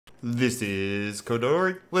This is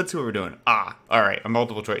Code.org. Let's see what we're doing. Alright, a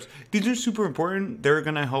multiple choice. These are super important. They're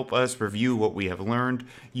going to help us review what we have learned.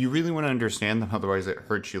 You really want to understand them, otherwise it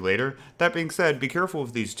hurts you later. That being said, be careful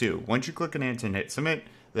with these two. Once you click an answer and hit submit,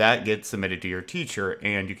 that gets submitted to your teacher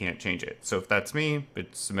and you can't change it. So if that's me,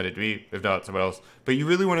 it's submitted to me. If not, someone else. But you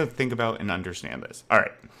really want to think about and understand this.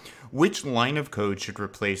 Alright. Which line of code should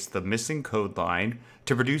replace the missing code line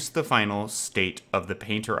to produce the final state of the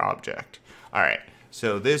painter object? Alright.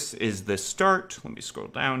 So this is the start. Let me scroll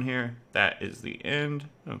down here. That is the end.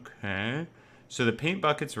 Okay. So the paint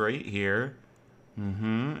bucket's right here.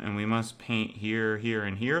 And we must paint here, here,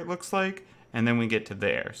 and here, it looks like. And then we get to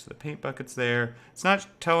there. So the paint bucket's there. It's not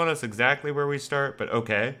telling us exactly where we start, but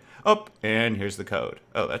okay. Oh, and here's the code.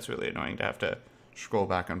 Oh, that's really annoying to have to scroll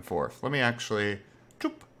back and forth. Let me actually...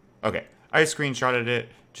 Okay. I screenshotted it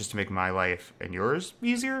just to make my life and yours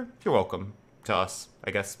easier. You're welcome to us,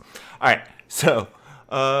 I guess. All right. So...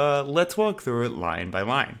 let's walk through it line by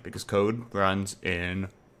line because code runs in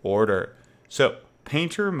order. So,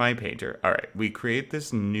 painter, my painter. All right, we create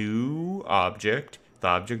this new object. The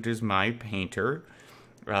object is my painter.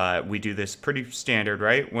 We do this pretty standard,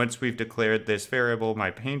 right? Once we've declared this variable,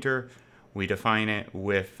 my painter, we define it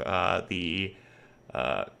with the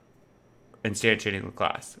instantiating the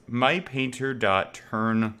class. My painter dot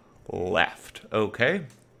turn left. Okay.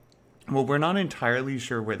 Well, we're not entirely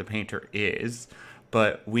sure where the painter is.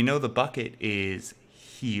 But we know the bucket is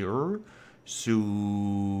here,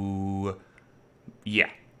 so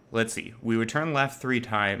yeah, let's see. We would turn left 3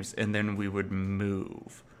 times, and then we would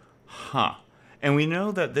move. And we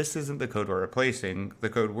know that this isn't the code we're replacing. The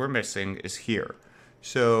code we're missing is here.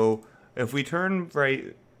 So if we turn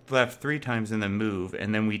left 3 times and then move,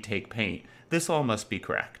 and then we take paint, this all must be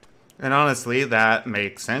correct. And honestly, that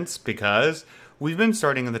makes sense because... we've been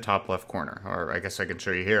starting in the top left corner, or I guess I can show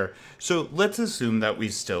you here. So let's assume that we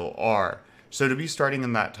still are. So to be starting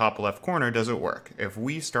in that top left corner doesn't work. If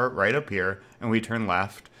we start right up here and we turn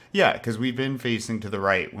left, yeah, because we've been facing to the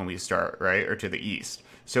right when we start, right, or to the east.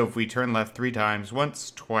 So if we turn left 3 times, once,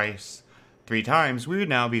 twice, 3 times, we would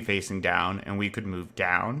now be facing down and we could move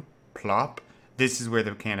down, plop. This is where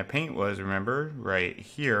the can of paint was, remember, right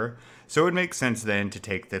here. So it would make sense then to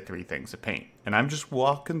take the 3 things of paint. And I'm just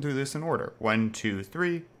walking through this in order. 1, 2,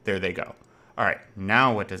 3, there they go. All right,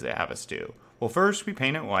 now what does it have us do? Well, first we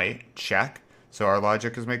paint it white, check. So our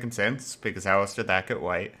logic is making sense because how else did that get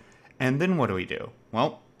white? And then what do we do?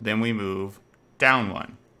 Well, then we move down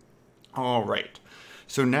 1. All right,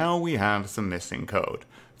 so now we have some missing code.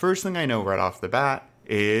 First thing I know right off the bat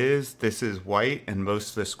is this is white and most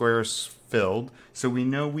of the squares filled. So we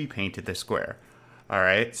know we painted the square. All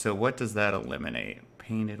right, so what does that eliminate?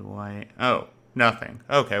 Painted white. Oh, nothing.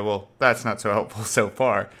 Okay, well, that's not so helpful so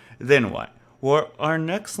far. Then what? Well, our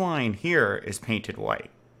next line here is painted white.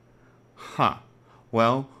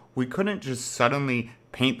 Well, we couldn't just suddenly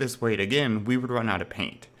paint this white again. We would run out of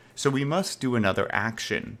paint. So we must do another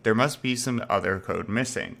action. There must be some other code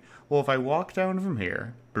missing. Well, if I walk down from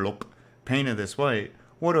here, bloop, painted this white,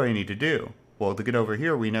 what do I need to do? Well, to get over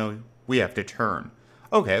here, we know we have to turn.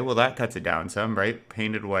 Okay, well, that cuts it down some, right?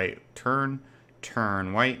 Painted white, turn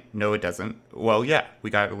white. No, it doesn't. Well, yeah, we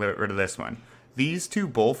got rid of this one. These two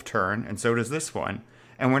both turn, and so does this one.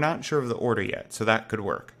 And we're not sure of the order yet, so that could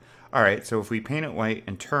work. All right, so if we paint it white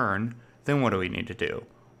and turn, then what do we need to do?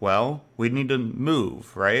 Well, we need to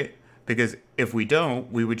move, right? Because if we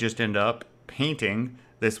don't, we would just end up painting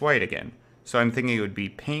this white again. So I'm thinking it would be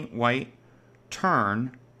paint white,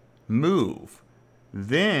 turn, move.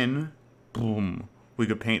 Then, boom, we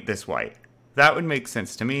could paint this white. That would make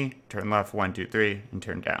sense to me. Turn left, 1, 2, 3, and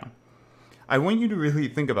turn down. I want you to really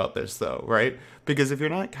think about this though, right? Because if you're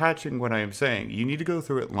not catching what I am saying, you need to go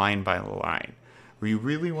through it line by line. We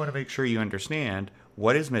really want to make sure you understand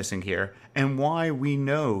what is missing here and why we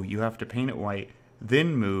know you have to paint it white,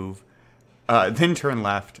 then move, then turn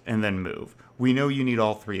left, and then move. We know you need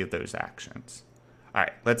all 3 of those actions. All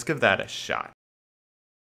right, let's give that a shot.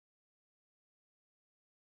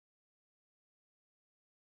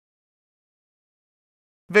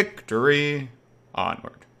 Victory!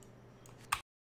 Onward.